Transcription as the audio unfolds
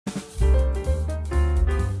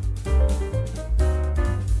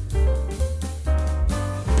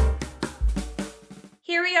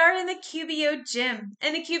in the QBO gym.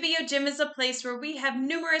 And the QBO gym is a place where we have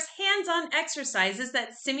numerous hands-on exercises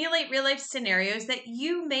that simulate real-life scenarios that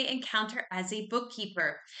you may encounter as a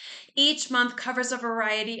bookkeeper. Each month covers a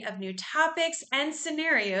variety of new topics and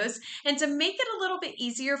scenarios, and to make it a little bit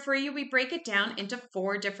easier for you, we break it down into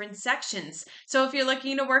 4 different sections. So if you're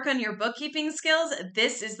looking to work on your bookkeeping skills,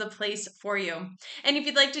 this is the place for you. And if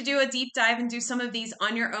you'd like to do a deep dive and do some of these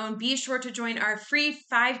on your own, be sure to join our free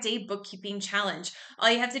 5-day bookkeeping challenge. All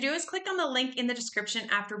you have to do is click on the link in the description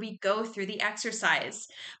after we go through the exercise.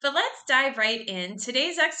 But let's dive right in.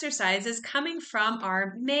 Today's exercise is coming from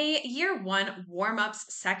our May Year 1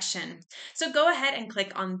 warm-ups section. So go ahead and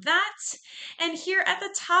click on that. And here at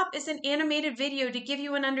the top is an animated video to give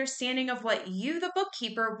you an understanding of what you, the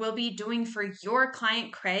bookkeeper, will be doing for your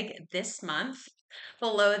client Craig this month.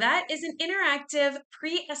 Below that is an interactive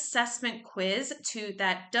pre-assessment quiz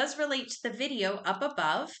that does relate to the video up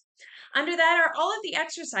above. Under that are all of the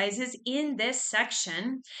exercises in this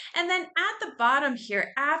section. And then at the bottom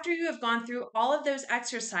here, after you have gone through all of those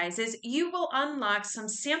exercises, you will unlock some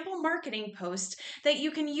sample marketing posts that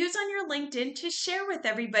you can use on your LinkedIn to share with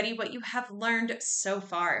everybody what you have learned so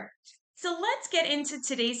far. So let's get into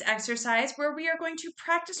today's exercise where we are going to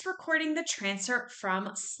practice recording the transfer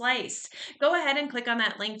from Slice. Go ahead and click on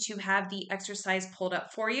that link to have the exercise pulled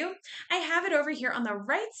up for you. I have it over here on the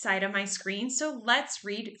right side of my screen, so let's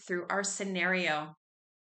read through our scenario.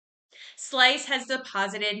 Slice has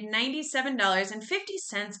deposited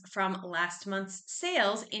 $97.50 from last month's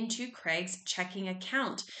sales into Craig's checking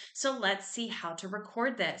account. So let's see how to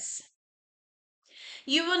record this.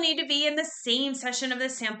 You will need to be in the same session of the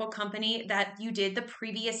sample company that you did the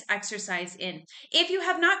previous exercise in. If you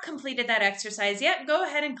have not completed that exercise yet, go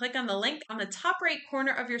ahead and click on the link on the top right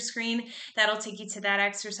corner of your screen. That'll take you to that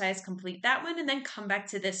exercise, complete that one, and then come back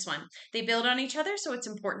to this one. They build on each other, so it's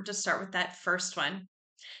important to start with that first one.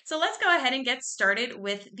 So let's go ahead and get started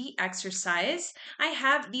with the exercise. I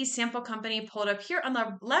have the sample company pulled up here on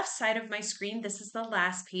the left side of my screen. This is the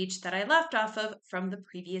last page that I left off of from the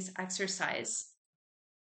previous exercise.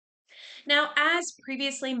 Now, as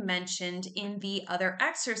previously mentioned in the other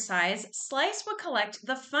exercise, Slice would collect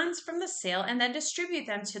the funds from the sale and then distribute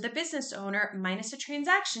them to the business owner minus a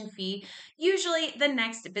transaction fee, usually the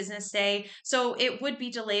next business day. So it would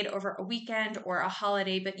be delayed over a weekend or a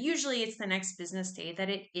holiday, but usually it's the next business day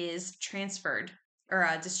that it is transferred or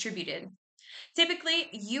distributed. Typically,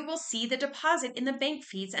 you will see the deposit in the bank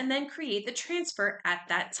feeds and then create the transfer at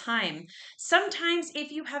that time. Sometimes,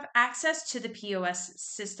 if you have access to the POS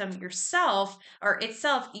system yourself or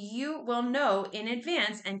itself, you will know in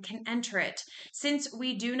advance and can enter it. Since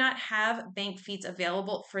we do not have bank feeds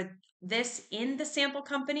available for this in the sample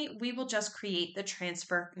company, we will just create the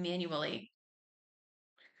transfer manually.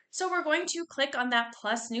 So we're going to click on that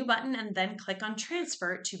plus new button and then click on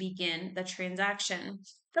transfer to begin the transaction.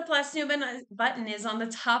 The plus new button is on the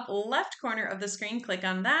top left corner of the screen. Click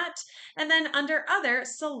on that and then under other,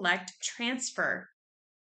 select transfer.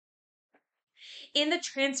 In the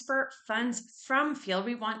transfer funds from field,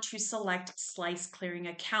 we want to select Slice clearing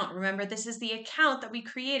account. Remember, this is the account that we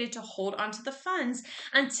created to hold onto the funds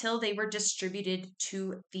until they were distributed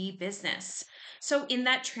to the business. So in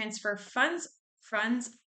that transfer funds from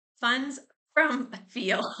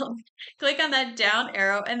field, click on that down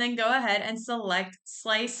arrow and then go ahead and select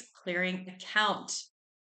Slice clearing account.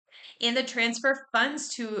 In the transfer funds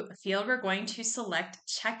to field, we're going to select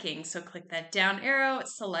checking. So click that down arrow,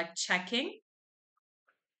 select checking.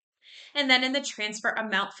 And then in the transfer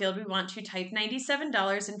amount field, we want to type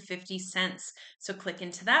 $97.50. So click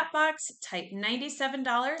into that box, type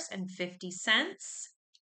 $97.50.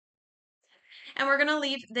 And we're going to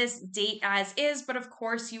leave this date as is, but of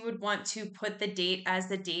course you would want to put the date as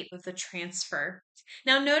the date of the transfer.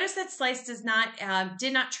 Now notice that Slice did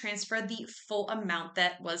not transfer the full amount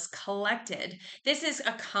that was collected. This is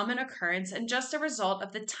a common occurrence and just a result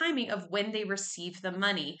of the timing of when they receive the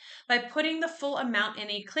money. By putting the full amount in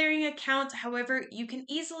a clearing account, however, you can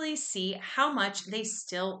easily see how much they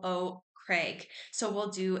still owe Craig. So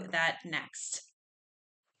we'll do that next.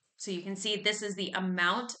 So you can see this is the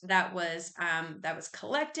amount that was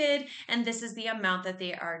collected, and this is the amount that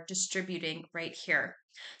they are distributing right here.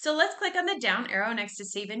 So let's click on the down arrow next to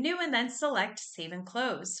Save and New and then select Save and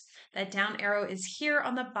Close. That down arrow is here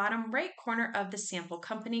on the bottom right corner of the sample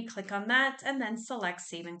company. Click on that and then select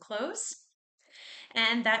Save and Close.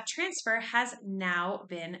 And that transfer has now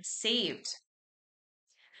been saved.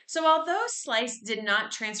 So although Slice did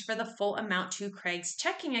not transfer the full amount to Craig's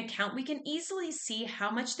checking account, we can easily see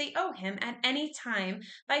how much they owe him at any time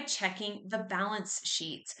by checking the balance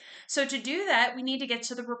sheet. So to do that, we need to get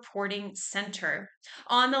to the reporting center.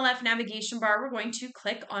 On the left navigation bar, we're going to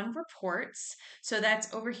click on Reports. So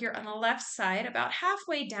that's over here on the left side. About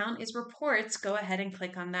halfway down is Reports. Go ahead and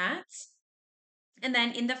click on that. And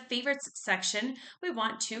then in the favorites section, we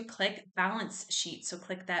want to click balance sheet. So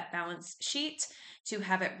click that balance sheet to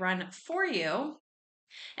have it run for you.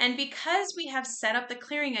 And because we have set up the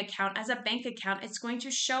clearing account as a bank account, it's going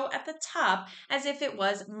to show at the top as if it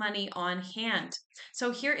was money on hand.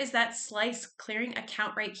 So here is that Slice clearing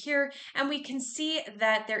account right here. And we can see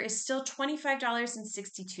that there is still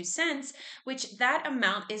 $25.62, which that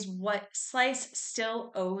amount is what Slice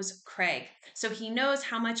still owes Craig. So he knows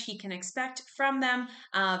how much he can expect from them.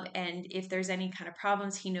 And if there's any kind of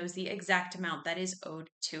problems, he knows the exact amount that is owed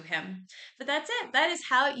to him. But that's it. That is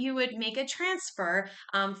how you would make a transfer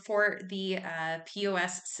for the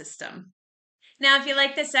POS system. Now, if you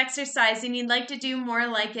like this exercise and you'd like to do more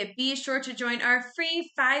like it, be sure to join our free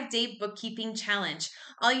 5-day bookkeeping challenge.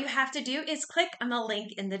 All you have to do is click on the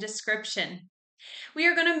link in the description. We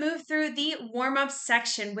are going to move through the warm-up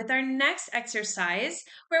section with our next exercise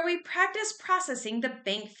where we practice processing the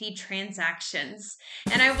bank fee transactions.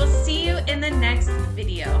 And I will see you in the next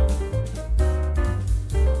video.